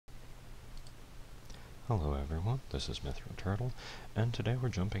Hello everyone, this is Mithril Turtle, and today we're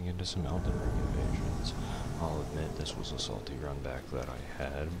jumping into some Elden Ring invasions. I'll admit this was a salty run back that I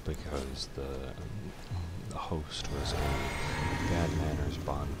had because the host was a Bad Manners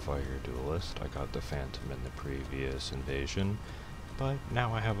Bonfire Duelist. I got the Phantom in the previous invasion, but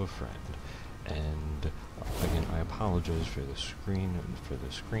now I have a friend. And again, I apologize for the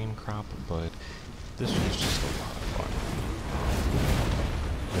screen crop, but this was just a lot of fun.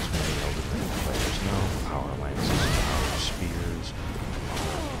 As many Elden Ring players know, power lances and power spears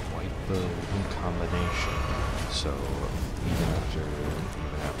quite the combination. So even after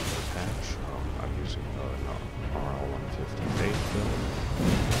the patch, I'm using an RL150 Faith build.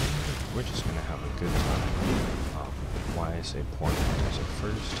 We're just gonna have a good time. Why I say point as a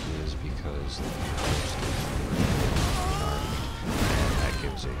first is because the host is unarmed, and that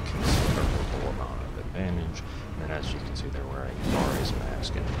gives a considerable amount of advantage. And then as you can see, they're wearing Bari's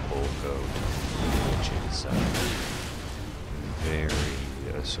mask and Bull Goat, which is very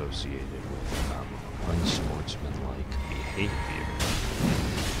associated with unsportsmanlike behavior.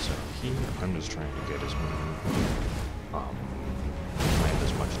 So here, I'm just trying to get as many, land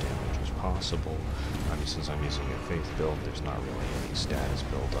as much damage as possible. Since I'm using a Faith build, there's not really any status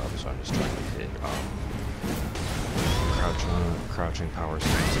build up, so I'm just trying to hit crouching power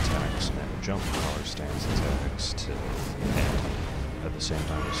stance attacks and jump power stance attacks to end, at the same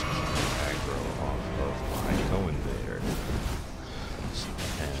time as keeping aggro off of my co-invader.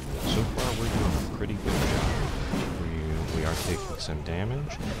 And so far we're doing a pretty good job. We are taking some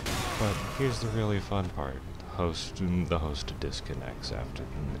damage, but here's the really fun part. The host disconnects after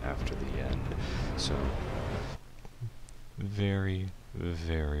the end, so very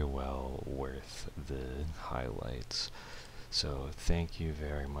well worth the highlights. So thank you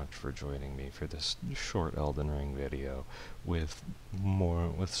very much for joining me for this short Elden Ring video, with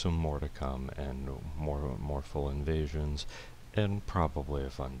some more to come, and more full invasions, and probably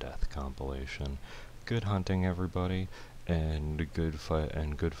a fun death compilation. Good hunting, everybody, and good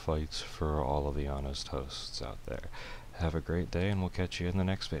fights for all of the honest hosts out there. Have a great day, and we'll catch you in the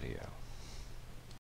next video.